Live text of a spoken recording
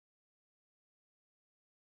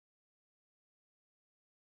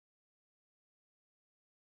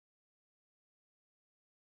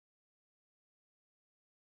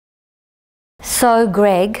So,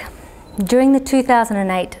 Greg, during the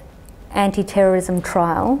 2008 anti-terrorism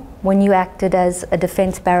trial, when you acted as a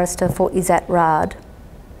defence barrister for Izzat Raad,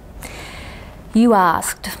 you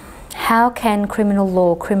asked, how can criminal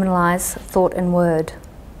law criminalise thought and word?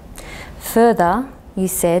 Further, you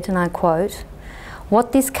said, and I quote,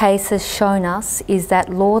 "What this case has shown us is that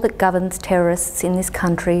law that governs terrorists in this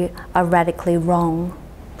country are radically wrong.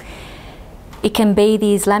 It can be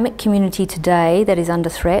the Islamic community today that is under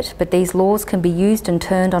threat, but these laws can be used and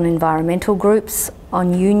turned on environmental groups,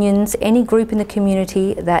 on unions, any group in the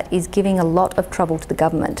community that is giving a lot of trouble to the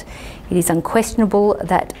government. It is unquestionable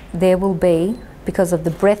that there will be, because of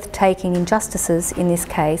the breathtaking injustices in this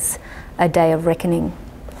case, a day of reckoning.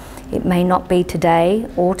 It may not be today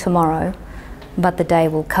or tomorrow, but the day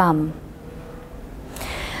will come."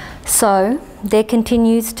 So, there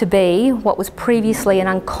continues to be what was previously an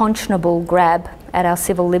unconscionable grab at our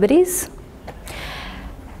civil liberties,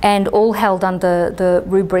 and all held under the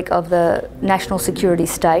rubric of the national security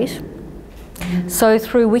state. So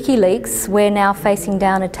through Wikileaks, we're now facing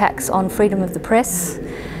down attacks on freedom of the press,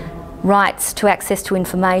 rights to access to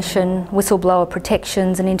information, whistleblower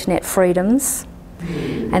protections and internet freedoms.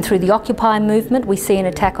 And through the Occupy movement, we see an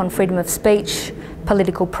attack on freedom of speech,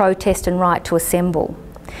 political protest and right to assemble.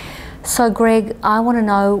 So Greg, I want to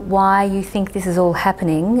know why you think this is all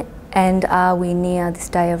happening, and are we near this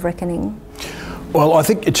day of reckoning? Well, I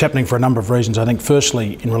think it's happening for a number of reasons. I think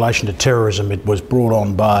firstly, in relation to terrorism, it was brought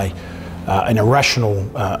on by an irrational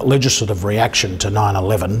legislative reaction to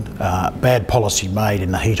 9/11, bad policy made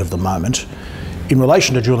in the heat of the moment. In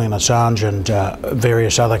relation to Julian Assange and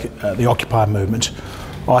various other, the Occupy movement,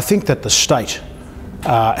 I think that the state,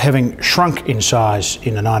 having shrunk in size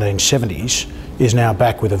in the 1970s, is now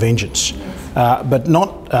back with a vengeance. But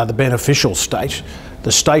not the beneficial state,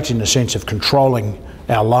 the state in the sense of controlling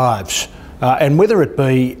our lives. And whether it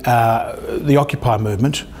be the Occupy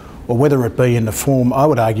movement, or whether it be in the form, I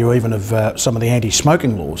would argue, even of some of the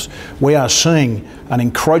anti-smoking laws, we are seeing an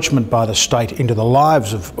encroachment by the state into the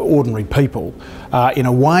lives of ordinary people in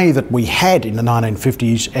a way that we had in the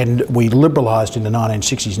 1950s and we liberalised in the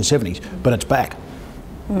 1960s and 70s, but it's back.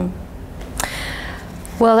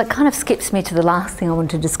 Well, it kind of skips me to the last thing I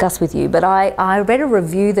wanted to discuss with you, but I read a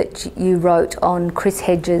review that you wrote on Chris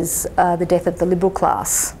Hedges' The Death of the Liberal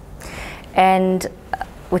Class, and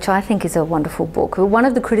which I think is a wonderful book. One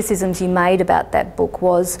of the criticisms you made about that book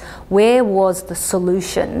was, where was the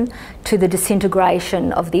solution to the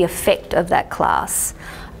disintegration of the effect of that class?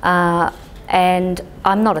 And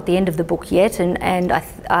I'm not at the end of the book yet, and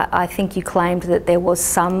I think you claimed that there was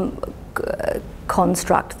some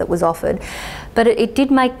construct that was offered. But it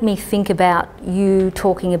did make me think about you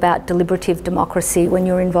talking about deliberative democracy when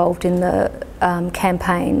you're involved in the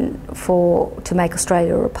campaign to make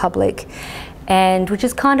Australia a republic, and which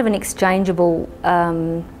is kind of an exchangeable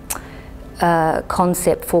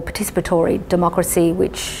concept for participatory democracy,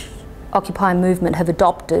 which Occupy movement have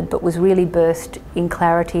adopted, but was really birthed in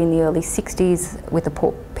clarity in the early 60s with the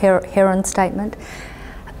Port Heron statement.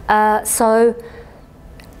 So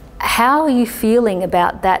how are you feeling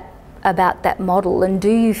about that model, and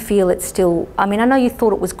do you feel it's still, I mean, I know you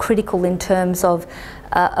thought it was critical in terms of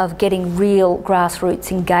getting real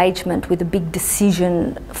grassroots engagement with a big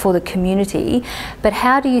decision for the community, but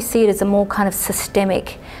how do you see it as a more kind of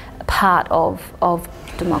systemic part of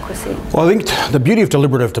democracy? Well, I think the beauty of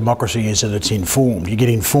deliberative democracy is that it's informed. You get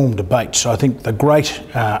informed debates. I think the great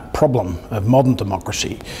problem of modern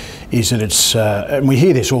democracy is that it's, and we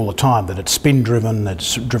hear this all the time, that it's spin-driven,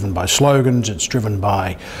 it's driven by slogans, it's driven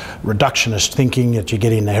by reductionist thinking that you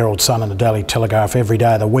get in the Herald Sun and the Daily Telegraph every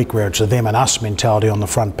day of the week, where it's a them and us mentality on the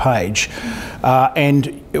front page.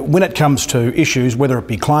 And when it comes to issues, whether it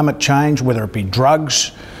be climate change, whether it be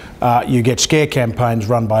drugs, you get scare campaigns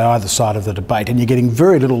run by either side of the debate, and you're getting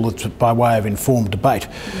very little that's by way of informed debate.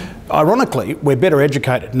 Ironically, we're better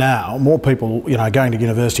educated now, more people, you know, going to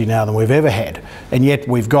university now than we've ever had, and yet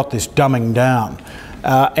we've got this dumbing down.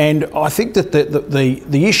 And I think that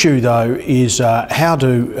the issue, though, is how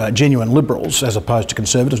do genuine liberals, as opposed to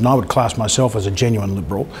conservatives, and I would class myself as a genuine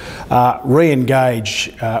liberal,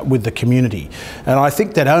 re-engage with the community. And I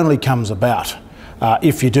think that only comes about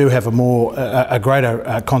if you do have a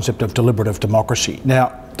greater concept of deliberative democracy.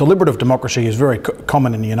 Now, Deliberative democracy is very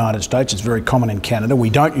common in the United States, it's very common in Canada. We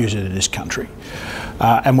don't use it in this country.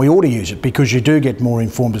 And we ought to use it because you do get more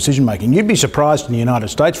informed decision making. You'd be surprised in the United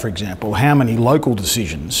States, for example, how many local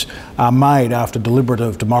decisions are made after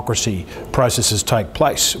deliberative democracy processes take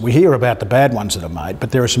place. We hear about the bad ones that are made, but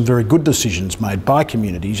there are some very good decisions made by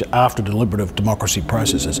communities after deliberative democracy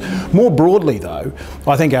processes. More broadly though,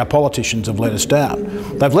 I think our politicians have let us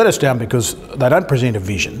down. They've let us down because they don't present a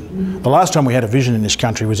vision. The last time we had a vision in this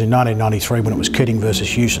country was in 1993 when it was Keating versus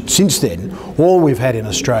Hewson. Since then, all we've had in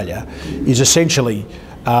Australia is essentially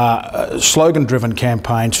slogan-driven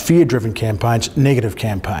campaigns, fear-driven campaigns, negative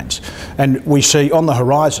campaigns. And we see on the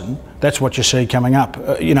horizon, that's what you see coming up.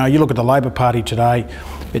 You know, you look at the Labor Party today,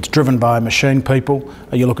 it's driven by machine people.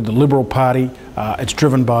 You look at the Liberal Party, it's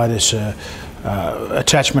driven by this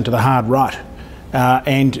attachment to the hard right.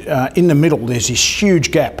 And in the middle, there's this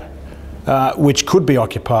huge gap which could be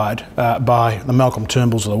occupied by the Malcolm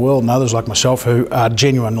Turnbulls of the world and others like myself who are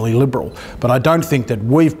genuinely liberal. But I don't think that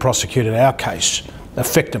we've prosecuted our case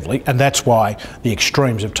effectively, and that's why the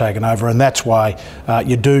extremes have taken over, and that's why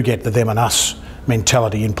you do get the them and us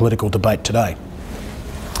mentality in political debate today.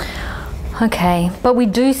 Okay, but we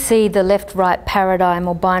do see the left-right paradigm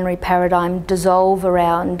or binary paradigm dissolve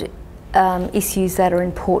around issues that are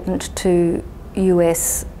important to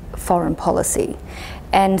US foreign policy.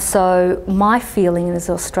 And so my feeling as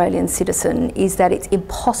an Australian citizen is that it's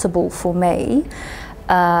impossible for me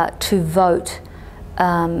to vote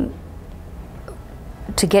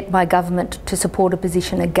to get my government to support a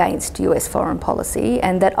position against US foreign policy,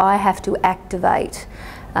 and that I have to activate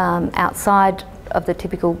outside of the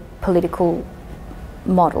typical political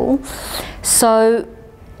model. So,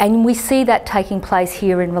 and we see that taking place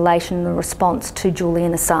here in relation to response to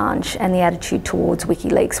Julian Assange and the attitude towards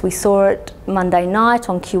Wikileaks. We saw it Monday night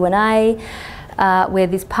on Q&A, where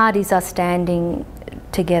these parties are standing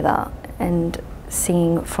together and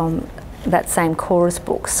singing from that same chorus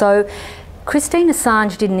book. So Christine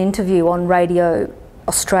Assange did an interview on Radio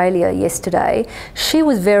Australia yesterday. She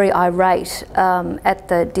was very irate at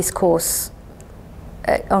the discourse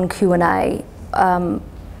on Q&A,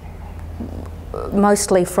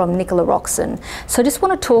 mostly from Nicola Roxon. So I just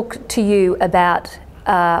want to talk to you about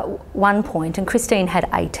one point, and Christine had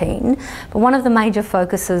 18, but one of the major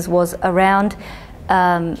focuses was around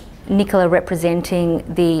Nicola representing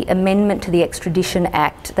the amendment to the Extradition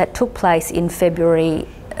Act that took place in February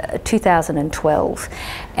 2012.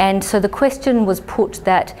 And so the question was put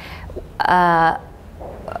that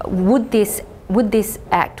would this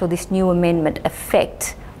act or this new amendment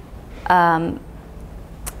affect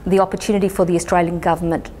the opportunity for the Australian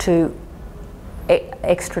government to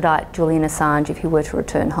extradite Julian Assange if he were to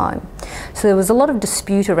return home. So there was a lot of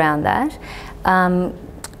dispute around that.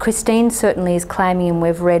 Christine certainly is claiming, and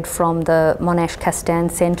we've read from the Monash Castan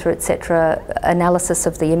Centre, etc., analysis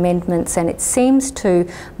of the amendments, and it seems to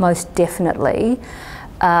most definitely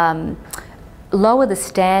lower the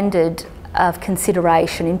standard of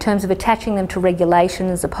consideration in terms of attaching them to regulation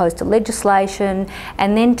as opposed to legislation,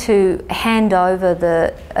 and then to hand over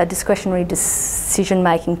the discretionary decision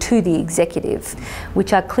making to the executive,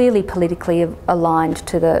 which are clearly politically aligned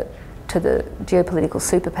to the geopolitical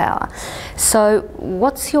superpower. So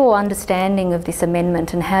what's your understanding of this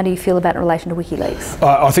amendment, and how do you feel about it in relation to WikiLeaks?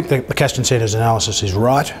 I think the Castan Centre's analysis is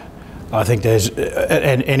right. I think there's,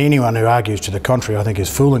 and anyone who argues to the contrary, I think is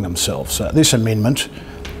fooling themselves. This amendment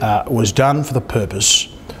was done for the purpose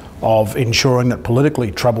of ensuring that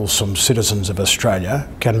politically troublesome citizens of Australia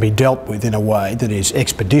can be dealt with in a way that is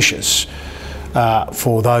expeditious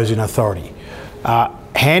for those in authority.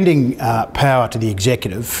 Handing power to the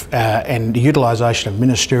executive and the utilisation of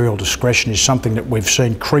ministerial discretion is something that we've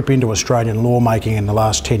seen creep into Australian lawmaking in the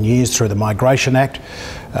last 10 years through the Migration Act,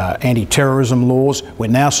 anti-terrorism laws. We're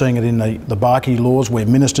now seeing it in the WACA laws, where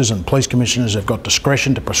ministers and police commissioners have got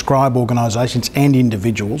discretion to prescribe organisations and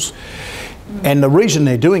individuals. And the reason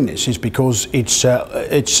they're doing this is because it's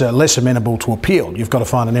less amenable to appeal. You've got to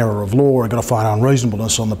find an error of law, or you've got to find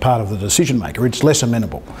unreasonableness on the part of the decision maker. It's less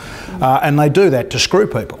amenable. And they do that to screw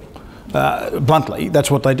people. Bluntly,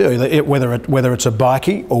 that's what they do. Whether it's a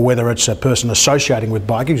bikie, or whether it's a person associating with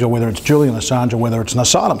bikies, or whether it's Julian Assange, or whether it's an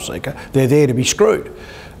asylum seeker, they're there to be screwed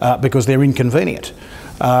because they're inconvenient.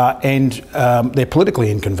 And they're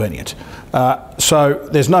politically inconvenient. So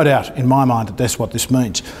there's no doubt in my mind that that's what this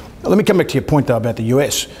means. Let me come back to your point though about the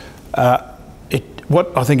US.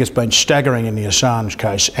 What I think has been staggering in the Assange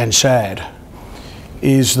case, and sad,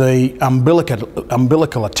 is the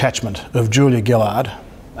umbilical attachment of Julia Gillard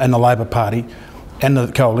and the Labor Party and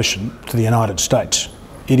the coalition to the United States.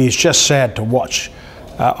 It is just sad to watch.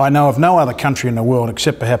 I know of no other country in the world,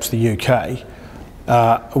 except perhaps the UK,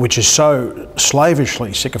 which is so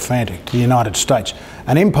slavishly sycophantic to the United States,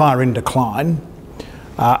 an empire in decline,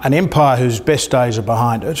 an empire whose best days are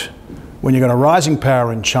behind it, when you've got a rising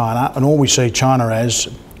power in China, and all we see China as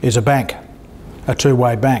is a bank, a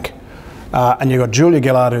two-way bank. And you've got Julia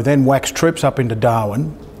Gillard, who then whacks troops up into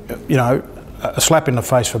Darwin, you know, a slap in the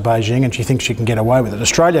face for Beijing, and she thinks she can get away with it.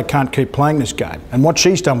 Australia can't keep playing this game. And what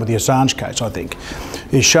she's done with the Assange case, I think,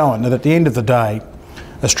 is showing that at the end of the day,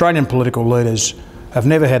 Australian political leaders have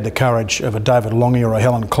never had the courage of a David Lange or a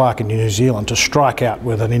Helen Clark in New Zealand to strike out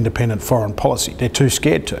with an independent foreign policy. They're too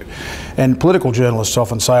scared to. And political journalists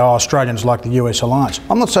often say, oh, Australians like the US alliance.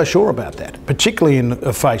 I'm not so sure about that, particularly in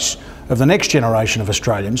the face of the next generation of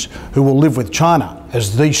Australians who will live with China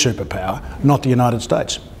as the superpower, not the United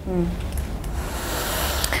States. Mm.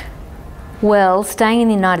 Well, staying in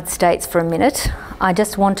the United States for a minute, I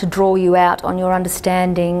just want to draw you out on your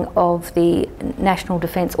understanding of the National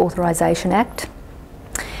Defence Authorisation Act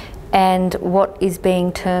and what is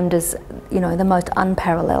being termed as, you know, the most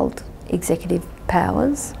unparalleled executive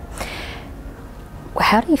powers.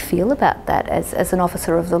 How do you feel about that as an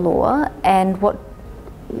officer of the law, and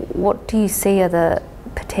what do you see are the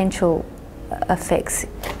potential effects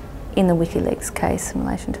in the Wikileaks case in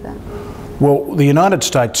relation to that? Well, the United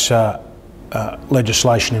States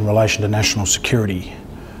legislation in relation to national security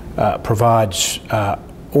provides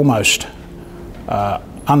almost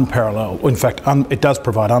unparalleled, in fact, it does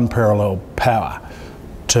provide unparalleled power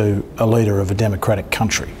to a leader of a democratic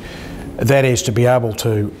country. That is, to be able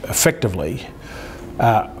to effectively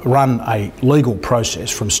run a legal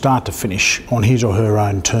process from start to finish on his or her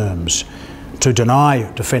own terms, to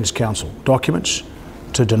deny Defence Counsel documents,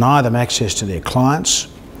 to deny them access to their clients,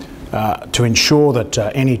 to ensure that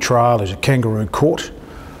any trial is a kangaroo court,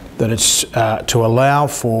 that it's to allow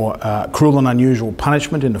for cruel and unusual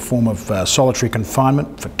punishment in the form of solitary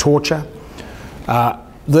confinement, for torture.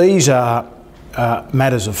 These are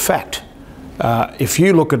matters of fact. If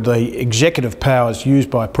you look at the executive powers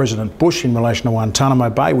used by President Bush in relation to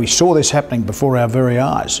Guantanamo Bay, we saw this happening before our very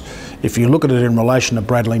eyes. If you look at it in relation to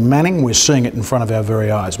Bradley Manning, we're seeing it in front of our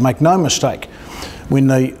very eyes. Make no mistake, when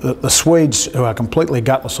the Swedes, who are completely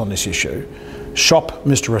gutless on this issue, shop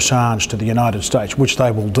Mr Assange to the United States, which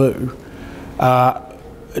they will do,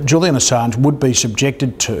 Julian Assange would be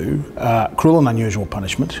subjected to cruel and unusual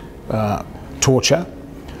punishment, torture.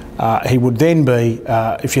 He would then be,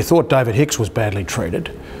 if you thought David Hicks was badly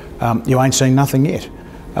treated, you ain't seen nothing yet.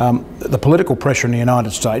 The political pressure in the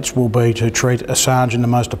United States will be to treat Assange in the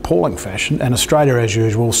most appalling fashion, and Australia, as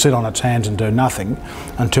usual, will sit on its hands and do nothing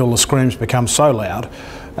until the screams become so loud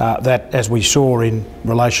that, as we saw in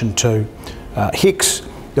relation to Hicks,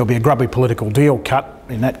 there'll be a grubby political deal cut,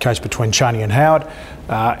 in that case between Cheney and Howard,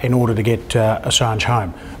 in order to get Assange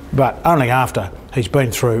home. But only after he's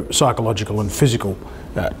been through psychological and physical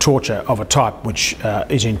torture of a type which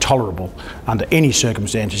is intolerable under any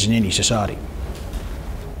circumstances in any society.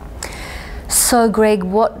 So, Greg,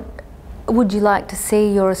 what would you like to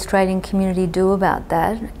see your Australian community do about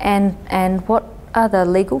that, and what are the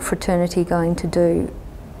legal fraternity going to do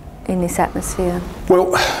in this atmosphere?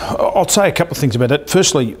 Well, I'll say a couple of things about that.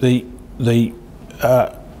 Firstly, an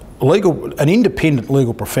independent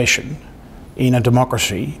legal profession in a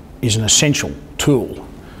democracy is an essential tool,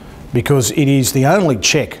 because it is the only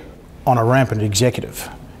check on a rampant executive.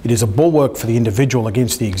 It is a bulwark for the individual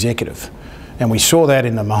against the executive. And we saw that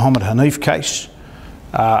in the Mohammed Hanif case.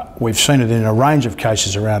 We've seen it in a range of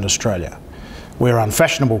cases around Australia, where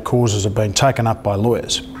unfashionable causes have been taken up by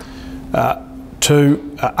lawyers.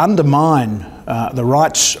 To undermine the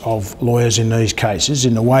rights of lawyers in these cases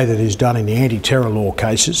in the way that is done in the anti-terror law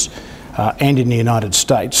cases and in the United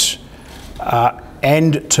States,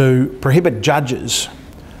 and to prohibit judges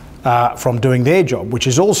from doing their job, which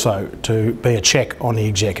is also to be a check on the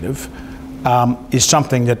executive, is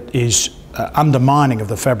something that is undermining of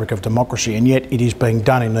the fabric of democracy, and yet it is being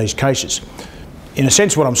done in these cases. In a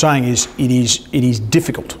sense, what I'm saying is it is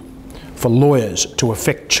difficult for lawyers to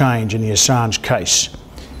effect change in the Assange case,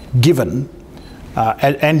 given,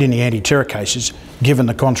 and in the anti-terror cases, given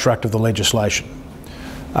the construct of the legislation.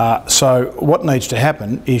 So what needs to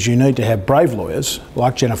happen is you need to have brave lawyers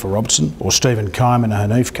like Jennifer Robertson or Stephen Keim in the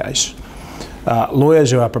Hanif case,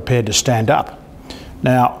 lawyers who are prepared to stand up.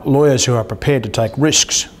 Now, lawyers who are prepared to take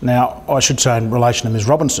risks. Now, I should say in relation to Ms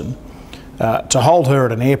Robinson, to hold her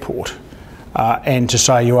at an airport and to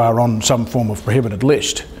say you are on some form of prohibited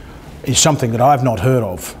list is something that I've not heard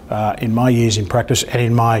of in my years in practice and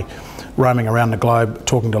in my roaming around the globe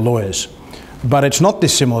talking to lawyers. But it's not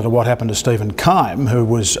dissimilar to what happened to Stephen Keim, who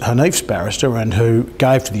was Hanif's barrister and who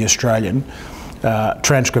gave to the Australian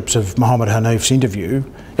transcripts of Mohammed Hanif's interview,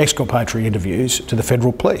 exculpatory interviews, to the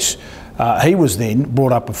federal police. He was then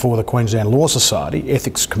brought up before the Queensland Law Society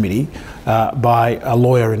Ethics Committee by a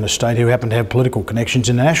lawyer in the state who happened to have political connections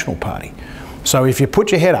in the National Party. So if you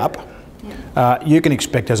put your head up, you can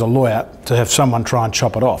expect as a lawyer to have someone try and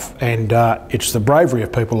chop it off. And it's the bravery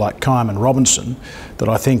of people like Keim and Robinson that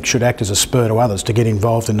I think should act as a spur to others to get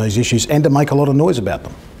involved in these issues and to make a lot of noise about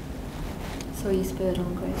them. So are you spurred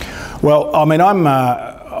on, Greg? Well, I mean,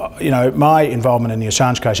 you know, my involvement in the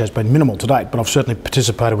Assange case has been minimal to date, but I've certainly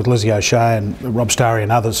participated with Lizzie O'Shea and Rob Starry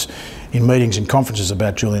and others in meetings and conferences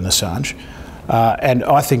about Julian Assange. And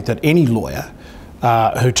I think that any lawyer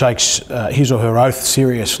who takes his or her oath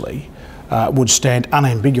seriously would stand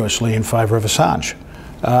unambiguously in favour of Assange.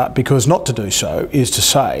 Because not to do so is to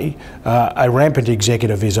say a rampant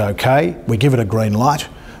executive is okay, we give it a green light,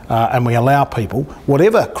 and we allow people,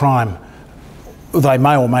 whatever crime they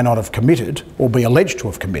may or may not have committed or be alleged to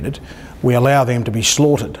have committed, we allow them to be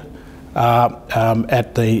slaughtered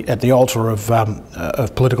at the altar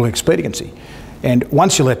of political expediency. And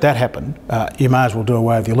once you let that happen, you may as well do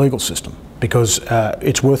away with your legal system, because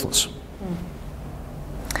it's worthless.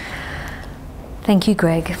 Thank you,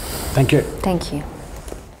 Greg. Thank you. Thank you.